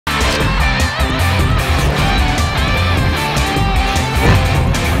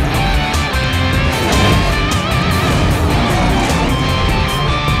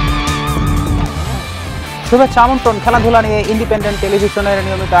শুভেচ্ছা আমন্ত্রণ। খেলাধুলা নিয়ে ইন্ডিপেন্ডেন্ট টেলিভিশনের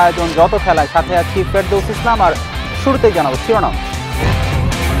নিয়মিত আয়োজন যত খেলায়, সাথে আছি ফেরদৌস ইসলাম। আর শুরুতেই জানাবো শিরোনাম।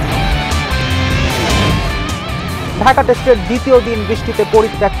 ঢাকা টেস্টের দ্বিতীয় দিন বৃষ্টিতে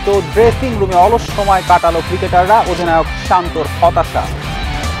পরিত্যক্ত ড্রেসিং রুমে অলস সময় কাটালো ক্রিকেটাররা, অধিনায়ক শান্তর হতাশা।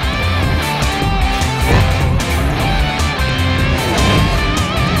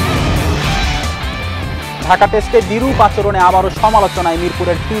 ঢাকা টেস্টে বিরূপ আচরণে আবারও সমালোচনায়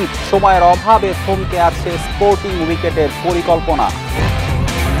মিরপুরের পিচ, সময়ের অভাবে থমকে আছে স্পোর্টিং উইকেটের পরিকল্পনা।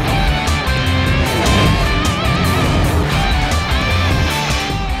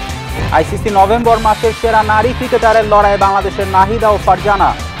 আইসিসি নভেম্বর মাসের সেরা নারী ক্রিকেটারের লড়াইয়ে বাংলাদেশের নাহিদা ও ফারজানা,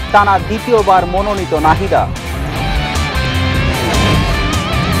 টানা দ্বিতীয়বার মনোনীত নাহিদা।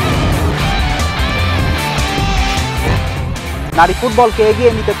 নারী ফুটবলকে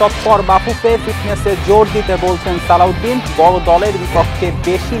এগিয়ে নিতে তৎপর বাফুফে, ফিটনেসে জোর দিতে বলছেন সালাউদ্দিন। বড় দলের বিপক্ষে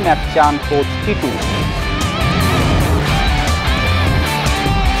বেশি ম্যাচ চান কোচ টিটু।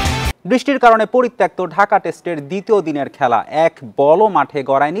 বৃষ্টির কারণে পরিত্যক্ত ঢাকা টেস্টের দ্বিতীয় দিনের খেলা এক বলও মাঠে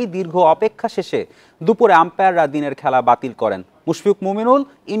গড়ায়নি। দীর্ঘ অপেক্ষা শেষে দুপুরে আম্পায়াররা দিনের খেলা বাতিল করেন। মুশফিক মুমিনুল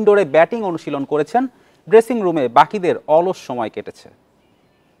ইনডোরে ব্যাটিং অনুশীলন করেছেন। ড্রেসিং রুমে বাকিদের অলস সময় কেটেছে।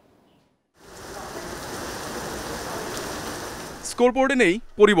 স্কোরবোর্ডে নেই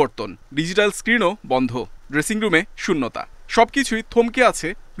পরিবর্তন, ডিজিটাল স্ক্রিনও বন্ধ, ড্রেসিং রুমে শূন্যতা, সবকিছুই থমকে আছে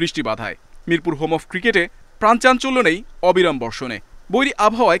বৃষ্টি বাধায়। মিরপুর হোম অফ ক্রিকেটে প্রাণচাঞ্চল্য নেই অবিরাম বর্ষণে। বৈরী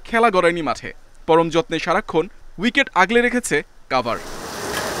আবহাওয়ায় খেলা গড়ায়নি মাঠে, পরম যত্নে সারাক্ষণ উইকেট আগলে রেখেছে কাভার।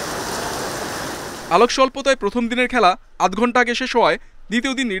 আলোক স্বল্পতায় প্রথম দিনের খেলা আধ ঘন্টা আগে শেষ হওয়ায়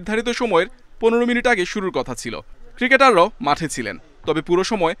দ্বিতীয় দিন নির্ধারিত সময়ের 15 মিনিট আগে শুরুর কথা ছিল। ক্রিকেটাররাও মাঠে ছিলেন, তবে পুরো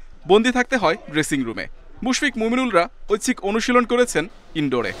সময় বন্দী থাকতে হয় ড্রেসিং রুমে। মুশফিক মুমিনুলরা ঐচ্ছিক অনুশীলন করেছেন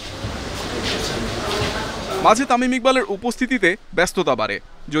ইনডোরে। মাঝে তামিম ইকবালের উপস্থিতিতে ব্যস্ততা বাড়ে,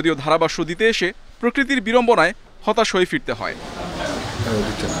 যদিও ধারাভাষ্য দিতে এসে প্রকৃতির বিড়ম্বনায় হতাশ হয়ে ফিরতে হয়।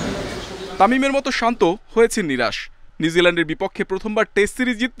 তামিমের মতো শান্ত হয়েছেন নিরাশ। নিউজিল্যান্ডের বিপক্ষে প্রথমবার টেস্ট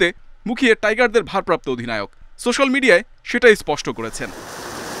সিরিজ জিততে মুখিয়ে টাইগারদের ভারপ্রাপ্ত অধিনায়ক সোশ্যাল মিডিয়ায় সেটাই স্পষ্ট করেছেন।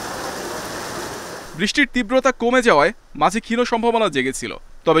 বৃষ্টির তীব্রতা কমে যাওয়ায় মাঝে ক্ষীণ সম্ভাবনা জেগেছিল,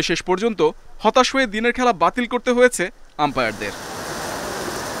 তবে শেষ পর্যন্ত হতাশ হয়ে দিনের খেলা বাতিল করতে হয়েছে আম্পায়ারদের।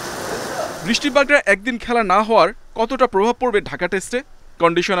 বৃষ্টির বাগড়া একদিন খেলা না হওয়ার কতটা প্রভাব পড়বে ঢাকা টেস্টে?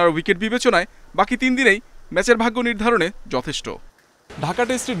 কন্ডিশন আর উইকেট বিবেচনায় বাকি 3 দিনেই ম্যাচের ভাগ্য নির্ধারণে যথেষ্ট। ঢাকা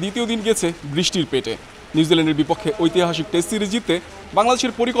টেস্টের দ্বিতীয় দিন গেছে বৃষ্টির পেটে। নিউজিল্যান্ডের বিপক্ষে ঐতিহাসিক টেস্ট সিরিজ জিততে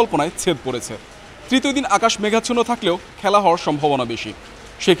বাংলাদেশের পরিকল্পনায় ছেদ পড়েছে। তৃতীয় দিন আকাশ মেঘাচ্ছন্ন থাকলেও খেলা হওয়ার সম্ভাবনা বেশি।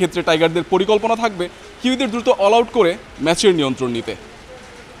 সেক্ষেত্রে টাইগারদের পরিকল্পনা থাকবে কিউইদের দ্রুত অল আউট করে ম্যাচের নিয়ন্ত্রণ নিতে।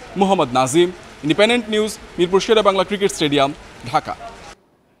 মোহাম্মদ নাজিম, ইন্ডিপেন্ডেন্ট নিউজ, মিরপুর শেরে বাংলা ক্রিকেট স্টেডিয়াম, ঢাকা।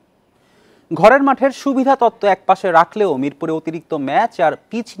 ঘরের মাঠের সুবিধা তত্ত্ব একপাশে রাখলেও মিরপুরে অতিরিক্ত ম্যাচ আর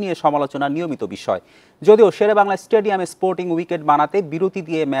পিচ নিয়ে সমালোচনা নিয়মিত বিষয়। যদিও শেরে বাংলা স্টেডিয়ামে স্পোর্টিং উইকেট বানাতে বিরতি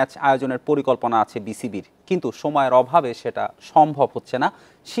দিয়ে ম্যাচ আয়োজনের পরিকল্পনা আছে বিসিবির, কিন্তু সময়ের অভাবে সেটা সম্ভব হচ্ছে না,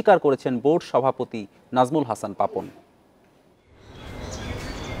 স্বীকার করেছেন বোর্ড সভাপতি নাজমুল হাসান পাপন।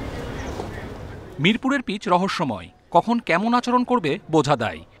 মিরপুরের পিচ রহস্যময়, কখন কেমন আচরণ করবে বোঝা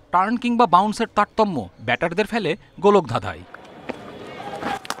দায়। টার্ন কিংবা বাউন্সের তারতম্য ব্যাটারদের ফেলে গোলকধাঁধায়।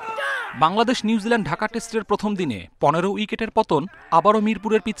 বাংলাদেশ নিউজিল্যান্ড ঢাকা টেস্টের প্রথম দিনে 15 উইকেটের পতন আবারও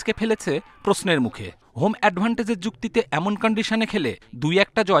মিরপুরের পিচকে ফেলেছে প্রশ্নের মুখে। হোম অ্যাডভান্টেজের যুক্তিতে এমন কন্ডিশনে খেলে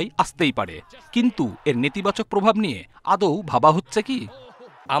 2-1টা জয় আসতেই পারে, কিন্তু এর নেতিবাচক প্রভাব নিয়ে আদৌ ভাবা হচ্ছে কি?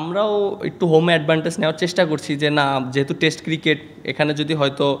 আমরাও একটু হোম অ্যাডভান্টেজ নেওয়ার চেষ্টা করছি যে না, যেহেতু টেস্ট ক্রিকেট, এখানে যদি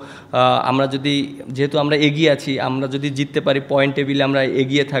হয়তো যেহেতু আমরা এগিয়ে আছি, আমরা যদি জিততে পারি পয়েন্ট টেবিলে আমরা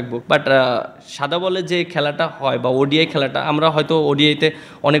এগিয়ে থাকবো। বাট সাদা বলে যে খেলাটা হয় বা ওডিআই খেলাটা, আমরা হয়তো ওডিআইতে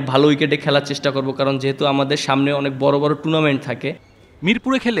অনেক ভালো উইকেটে খেলার চেষ্টা করব, কারণ যেহেতু আমাদের সামনে অনেক বড় বড় টুর্নামেন্ট থাকে।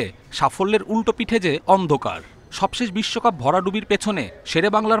 মিরপুরে খেলে সাফল্যের উল্টো পিঠে যে অন্ধকার। সবশেষ বিশ্বকাপ ভরাডুবির পেছনে শেরে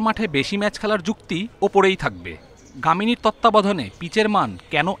বাংলার মাঠে বেশি ম্যাচ খেলার যুক্তি ওপরেই থাকবে। গামিনীর তত্ত্বাবধানে পিচের মান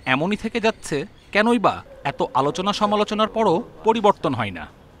কেন এমনই থেকে যাচ্ছে? কেনই বা এত আলোচনা সমালোচনার পরও পরিবর্তন হয় না?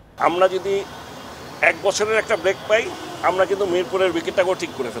 আমরা যদি 1 বছরের একটা ব্রেক পাই, আমরা কিন্তু মিরপুরের উইকেটটাকেও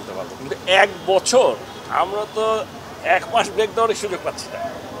ঠিক করে ফেলতে পারবো, কিন্তু 1 বছর আমরা তো 1 মাস ব্রেক দেওয়ার সুযোগ পাচ্ছি না।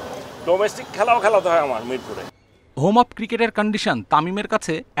 ডোমেস্টিক খেলাও খেলাতে হয় আমার মিরপুরে। হোম অফ ক্রিকেটের কন্ডিশন তামিমের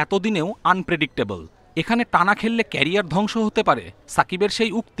কাছে এতদিনেও আনপ্রেডিক্টেবল। এখানে টানা খেললে ক্যারিয়ার ধ্বংস হতে পারে, সাকিবের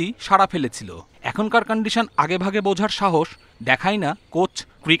সেই উক্তি সাড়া ফেলেছিল। এখনকার কন্ডিশন আগেভাগে বোঝার সাহস দেখায় না কোচ,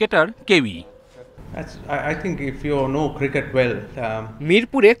 ক্রিকেটার কেউই।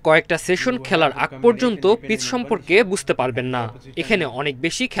 মিরপুরে কয়েকটা সেশন খেলার আগ পর্যন্ত পিচ সম্পর্কে বুঝতে পারবেন না। এখানে অনেক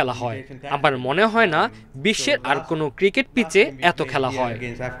বেশি খেলা হয়। আমার মনে হয় না বিশ্বের আর কোনো ক্রিকেট পিচে এত খেলা হয়।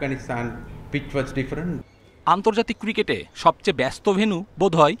 আন্তর্জাতিক ক্রিকেটে সবচেয়ে ব্যস্ত ভেন্যু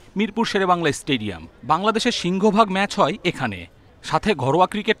বোধহয় মিরপুর শেরেবাংলা স্টেডিয়াম। বাংলাদেশের সিংহভাগ ম্যাচ হয় এখানে। সাথে ঘরোয়া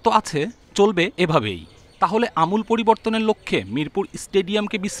ক্রিকেট তো আছে, চলবে এভাবেই। তাহলে আমূল পরিবর্তনের লক্ষ্যে মিরপুর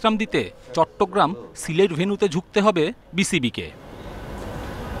স্টেডিয়ামকে বিশ্রাম দিতে চট্টগ্রাম সিলেট ভেন্যুতে ঝুঁকতে হবে বিসিবিকে।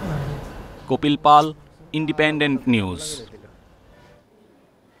 কপিল পাল, ইন্ডিপেন্ডেন্ট নিউজ।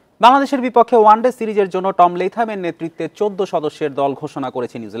 বাংলাদেশের বিপক্ষে ওয়ানডে সিরিজের জন্য টম লেথামের নেতৃত্বে 14 সদস্যের দল ঘোষণা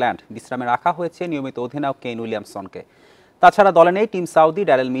করেছে নিউজিল্যান্ড। বিশ্রামে রাখা হয়েছে নিয়মিত অধিনায়ক কেন উইলিয়ামসনকে। তাছাড়া দলে নেই team Southee,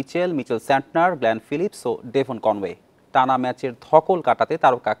 Daryl Mitchell Santner, Glenn Philips ও ডেভন কনওয়ে। টানা ম্যাচের ধকল কাটাতে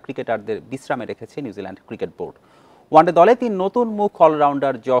তারকা ক্রিকেটারদের বিশ্রামে রেখেছে নিউজিল্যান্ড ক্রিকেট বোর্ড। ওয়ানডে দলে 3 নতুন মুখ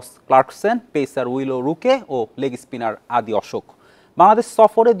অলরাউন্ডার জস ক্লার্কসন, পেসার উইলো রুকে ও লেগ স্পিনার আদি অশোক। বাংলাদেশ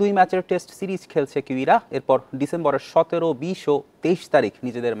সফরে 2 ম্যাচের টেস্ট সিরিজ খেলছে কিউইরা। এরপর ডিসেম্বরের 17, 20 ও 23 তারিখ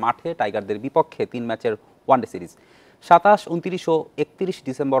নিজেদের মাঠে টাইগারদের বিপক্ষে 3 ম্যাচের ওয়ানডে সিরিজ। 27, 29 ও 31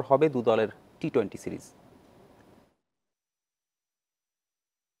 ডিসেম্বর হবে 2 দলের টি-20 সিরিজ।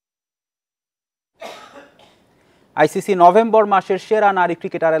 আইসিসি নভেম্বর মাসের সেরা নারী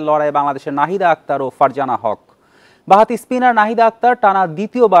ক্রিকেটারের লড়াইয়ে বাংলাদেশের নাহিদা আক্তার ও ফারজানা হক। বাহাতি স্পিনার নাহিদা আক্তার টানা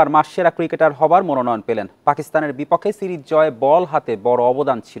দ্বিতীয়বার মাসসেরা ক্রিকেটার হবার মনোনয়ন পেলেন। পাকিস্তানের বিপক্ষে সিরিজ জয়ে বল হাতে বড়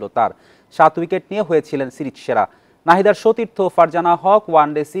অবদান ছিল তার। 7 উইকেট নিয়ে হয়েছিলেন সিরিজ সেরা। নাহিদার সতীর্থ ফারজানা হক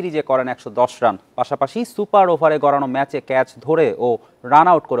ওয়ানডে সিরিজে করেন 110 রান। পাশাপাশি সুপার ওভারে গড়ানো ম্যাচে ক্যাচ ধরে ও রান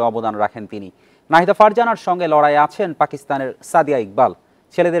আউট করে অবদান রাখেন তিনি। নাহিদা ফারজানার সঙ্গে লড়াইয়ে আছেন পাকিস্তানের সাদিয়া ইকবাল।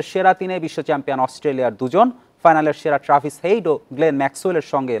 ছেলেদের সেরা 3-এ বিশ্ব চ্যাম্পিয়ন অস্ট্রেলিয়ার 2 জন, ফাইনালের সেরা ট্রাভিস হেইড ও গ্লেন ম্যাক্সওয়েলের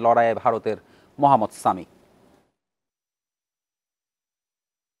সঙ্গে লড়াইয়ে ভারতের মোহাম্মদ সামি।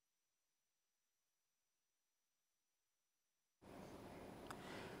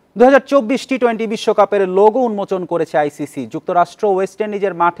 2024 টি-20 বিশ্বকাপের লোগো উন্মোচন করেছে আইসিসি। যুক্তরাষ্ট্র ওয়েস্ট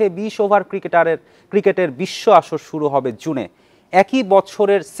ইন্ডিজের মাঠে 20 ওভার ক্রিকেটের বিশ্ব আসর শুরু হবে জুনে। একই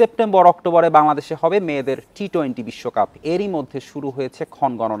বছরের সেপ্টেম্বর অক্টোবরে বাংলাদেশে হবে মেয়েদের টি-20 বিশ্বকাপ। এরই মধ্যে শুরু হয়েছে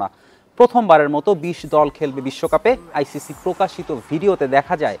ক্ষণগণনা। প্রথমবারের মতো 20 দল খেলবে বিশ্বকাপে। আইসিসি প্রকাশিত ভিডিওতে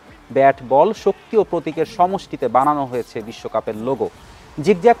দেখা যায় ব্যাট, বল, শক্তি ও প্রতীকের সমষ্টিতে বানানো হয়েছে বিশ্বকাপের লোগো।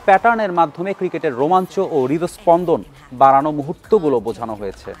 জিগজ্যাগ প্যাটার্নের মাধ্যমে ক্রিকেটের রোমাঞ্চ ও হৃদস্পন্দন বাড়ানো মুহূর্তগুলো বোঝানো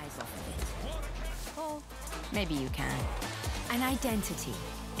হয়েছে। Maybe you can. An identity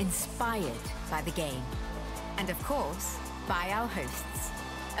inspired by the game. And of course, by our hosts.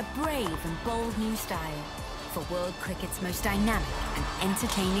 A brave and bold new style for world cricket's most dynamic and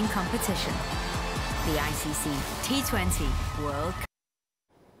entertaining competition. The ICC T20 World Cup.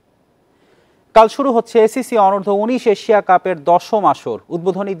 কাল শুরু হচ্ছে ACC অনূর্ধ্ব-19 Asia কাপের 10ম আসর।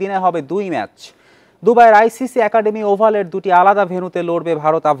 উদ্বোধনী দিনে হবে 2 match. দুবাইয়ের ICC academy ওভালের 2টি আলাদা ভেন্যুতে লড়বে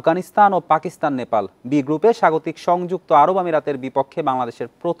ভারত, আফগানিস্তান ও পাকিস্তান, নেপাল। বি গ্রুপে স্বাগতিক সংযুক্ত আরব আমিরাতের বিপক্ষে বাংলাদেশের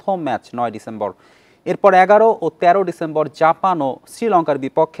প্রথম ম্যাচ 9 ডিসেম্বর। এরপর 11 ও 13 ডিসেম্বর জাপান ও শ্রীলঙ্কার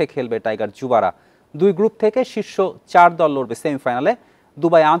বিপক্ষে খেলবে টাইগার যুবারা। 2 গ্রুপ থেকে শীর্ষ 4 দল লড়বে সেমিফাইনালে।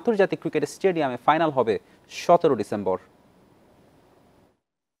 দুবাই আন্তর্জাতিক ক্রিকেট স্টেডিয়ামে ফাইনাল হবে 17 ডিসেম্বর।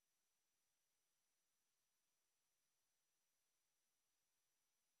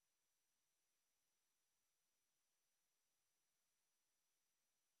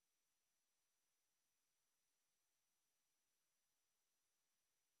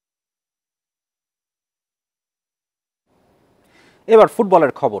 এবার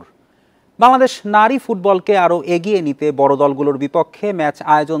ফুটবলের খবর। বাংলাদেশ নারী ফুটবলকে আরও এগিয়ে নিতে বড় দলগুলোর বিপক্ষে ম্যাচ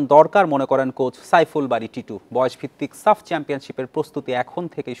আয়োজন দরকার মনে করেন কোচ সাইফুল বারী টিটু। বয়সভিত্তিক সাফ চ্যাম্পিয়নশিপের প্রস্তুতি এখন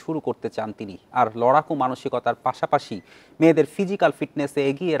থেকেই শুরু করতে চান তিনি। আর লড়াকু মানসিকতার পাশাপাশি মেয়েদের ফিজিক্যাল ফিটনেসে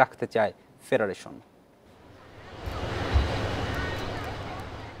এগিয়ে রাখতে চায় ফেডারেশন।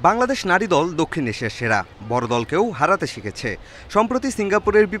 বাংলাদেশ নারী দল দক্ষিণ এশিয়ার সেরা, বড় দলকেও হারাতে শিখেছে। সম্প্রতি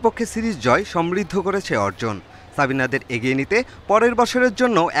সিঙ্গাপুরের বিপক্ষে সিরিজ জয় সমৃদ্ধ করেছে অর্জন। সাবিনাদের এগিয়ে নিতে পরের বছরের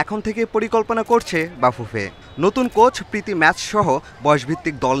জন্য এখন থেকে পরিকল্পনা করছে বাফুফে। নতুন কোচ প্রীতি ম্যাচ সহ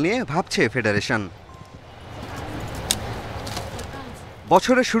বয়সভিত্তিক দল নিয়ে ভাবছে ফেডারেশন।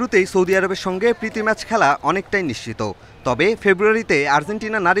 বছরের শুরুতেই সৌদি আরবের সঙ্গে প্রীতি ম্যাচ খেলা অনেকটাই নিশ্চিত। তবে ফেব্রুয়ারিতে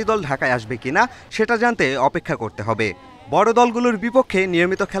আর্জেন্টিনা নারী দল ঢাকায় আসবে কিনা সেটা জানতে অপেক্ষা করতে হবে। বড় দলগুলোর বিপক্ষে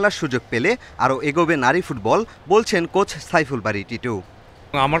নিয়মিত খেলার সুযোগ পেলে আরও এগোবে নারী ফুটবল, বলছেন কোচ সাইফুল বারী টিটু।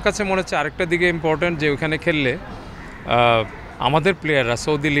 আমার কাছে মনে হচ্ছে আরেকটা দিকে ইম্পর্ট্যান্ট যে ওখানে খেললে আমাদের প্লেয়াররা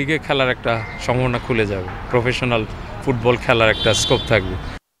সৌদি লিগে খেলার একটা সম্ভাবনা খুলে যাবে, প্রফেশনাল ফুটবল খেলার একটা স্কোপ থাকবে।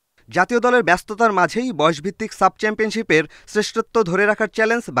 জাতীয় দলের ব্যস্ততার মাঝেই বয়সভিত্তিক সাব চ্যাম্পিয়নশিপের শ্রেষ্ঠত্ব ধরে রাখার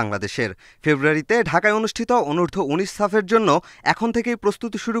চ্যালেঞ্জ বাংলাদেশের। ফেব্রুয়ারিতে ঢাকায় অনুষ্ঠিত অনূর্ধ্ব-19 সাফের জন্য এখন থেকেই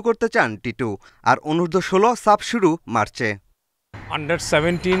প্রস্তুতি শুরু করতে চান টিটু। আর অনূর্ধ্ব-16 সাফ শুরু মার্চে। আন্ডার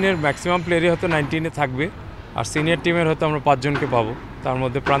 17-এর ম্যাক্সিমাম প্লেয়ারই হয়তো 19-এ থাকবে, আর সিনিয়র টিমের হয়তো আমরা 5 জনকে পাবো। তার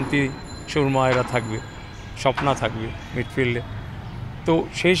মধ্যে প্রান্তি, সুরমা এরা থাকবে, স্বপ্না থাকবে মিডফিল্ডে। তো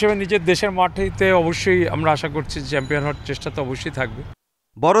সেই হিসেবে নিজের দেশের মাঠেতে অবশ্যই আমরা আশা করছি চ্যাম্পিয়ন হওয়ার চেষ্টা তো অবশ্যই থাকবে।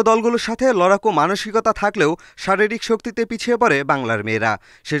 বড় দলগুলোর সাথে লড়াকু মানসিকতা থাকলেও শারীরিক শক্তিতে পিছিয়ে পড়ে বাংলার মেয়েরা।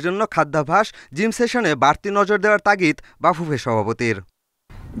 সেজন্য খাদ্যাভ্যাস, জিম সেশনে বাড়তি নজর দেওয়ার তাগিদ বাফুফে সভাপতির।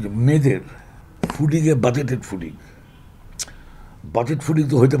 মেয়েদের ফুডিংয়ে বাজেট ফুডিং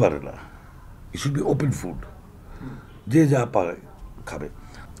তো হইতে পারে না, it should be open food, যে যা পারে খাবে।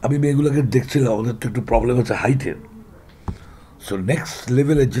 আমি মেয়েগুলোকে দেখছিলাম, ওদের তো একটু প্রবলেম আছে হাইটের, সো নেক্সট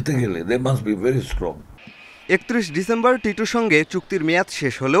লেভেলে যেতে গেলে they must be very strong. 31 December টিটুর সঙ্গে চুক্তির মেয়াদ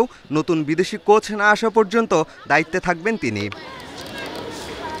শেষ হলেও নতুন বিদেশি কোচ না আসা পর্যন্ত দায়িত্বে থাকবেন তিনি।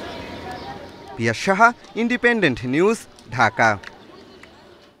 পিয়াস সাহা, ইন্ডিপেন্ডেন্ট নিউজ, ঢাকা।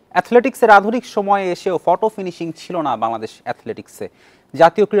 অ্যাথলেটিক্সের আধুনিক সময়ে এসেও ফটো ফিনিশিং ছিল না বাংলাদেশ অ্যাথলেটিক্সে।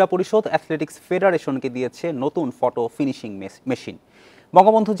 জাতীয় ক্রীড়া পরিষদ অ্যাথলেটিক্স ফেডারেশনকে দিয়েছে নতুন ফটো ফিনিশিং মেশিন।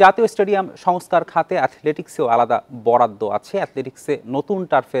 বঙ্গবন্ধু জাতীয় স্টেডিয়াম সংস্কার খাতে অ্যাথলেটিক্সেও আলাদা বরাদ্দ আছে। অ্যাথলেটিক্সে নতুন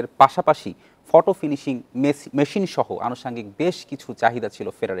টার্ফের পাশাপাশি ফটো ফিনিশিং মেশিন সহ আনুষঙ্গিক বেশ কিছু চাহিদা ছিল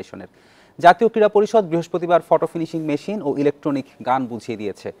ফেডারেশনের। জাতীয় ক্রীড়া পরিষদ বৃহস্পতিবার ফটো ফিনিশিং মেশিন ও ইলেকট্রনিক গান বুঝিয়ে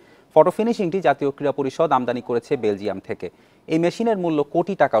দিয়েছে। ফটো ফিনিশিংটি জাতীয় ক্রীড়া পরিষদ আমদানি করেছে বেলজিয়াম থেকে। এই মেশিনের মূল্য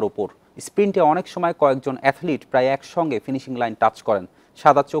কোটি টাকার উপর। স্প্রিন্টে অনেক সময় কয়েকজন অ্যাথলিট প্রায় একসঙ্গে ফিনিশিং লাইন টাচ করেন।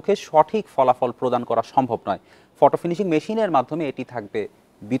 সাদা চোখে সঠিক ফলাফল প্রদান করা সম্ভব নয়। ফটো ফিনিশিং মেশিনের মাধ্যমে এটি থাকবে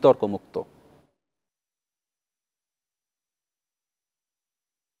বিতর্কমুক্ত।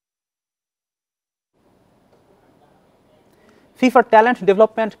 ফিফার ট্যালেন্ট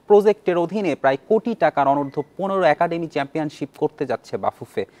ডেভেলপমেন্ট প্রজেক্টের অধীনে প্রায় কোটি টাকার অনূর্ধ্ব 15 একাডেমি চ্যাম্পিয়নশিপ করতে যাচ্ছে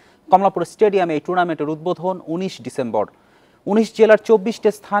বাফুফে। কমলাপুর স্টেডিয়ামে এই টুর্নামেন্টের উদ্বোধন 19 ডিসেম্বর। 19 জেলার 24টি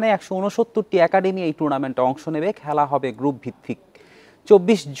স্থানে 169টি একাডেমি এই টুর্নামেন্টে অংশ নেবে। খেলা হবে গ্রুপ ভিত্তিক।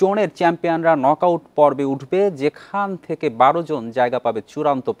 24 জনের চ্যাম্পিয়নরা নকআউট পর্বে উঠবে, যেখান থেকে 12 জন জায়গা পাবে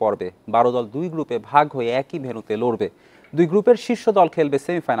চূড়ান্ত পর্বে। 12 দল 2 গ্রুপে ভাগ হয়ে একই ভেন্যুতে লড়বে। 2 গ্রুপের শীর্ষ দল খেলবে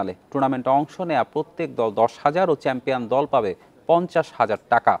সেমিফাইনালে। টুর্নামেন্টে অংশ নেওয়া প্রত্যেক দল 10,000 ও চ্যাম্পিয়ন দল পাবে 50,000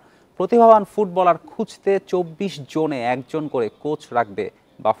 টাকা। প্রতিভাবান ফুটবলার খুঁজতে 24 জনে একজন করে কোচ রাখবে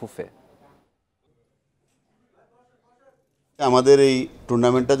বাফুফে। আমাদের এই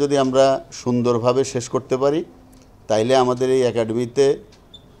টুর্নামেন্টটা যদি আমরা সুন্দরভাবে শেষ করতে পারি, তাইলে আমাদের এই একাডেমিতে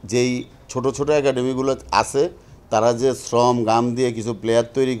যেই ছোট ছোট একাডেমিগুলো আছে, তারা যে শ্রম গাম দিয়ে কিছু প্লেয়ার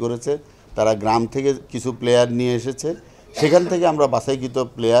তৈরি করেছে, তারা গ্রাম থেকে কিছু প্লেয়ার নিয়ে এসেছে, সেখান থেকে আমরা বাছাইকৃত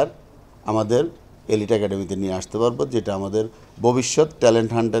প্লেয়ার আমাদের এলিট একাডেমিতে নিয়ে আসতে পারবো, যেটা আমাদের ভবিষ্যৎ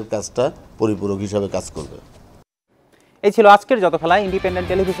ট্যালেন্ট হান্টের কাজটা পরিপূরক হিসাবে কাজ করবে। এই ছিল আজকের যত খেলা। ইন্ডিপেন্ডেন্ট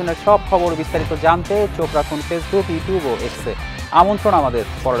টেলিভিশনের সব খবর বিস্তারিত জানতে চোখ রাখুন ফেসবুক, ইউটিউব ও এক্সে। আমন্ত্রণ আমাদের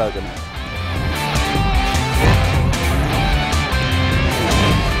পরের আয়োজনে।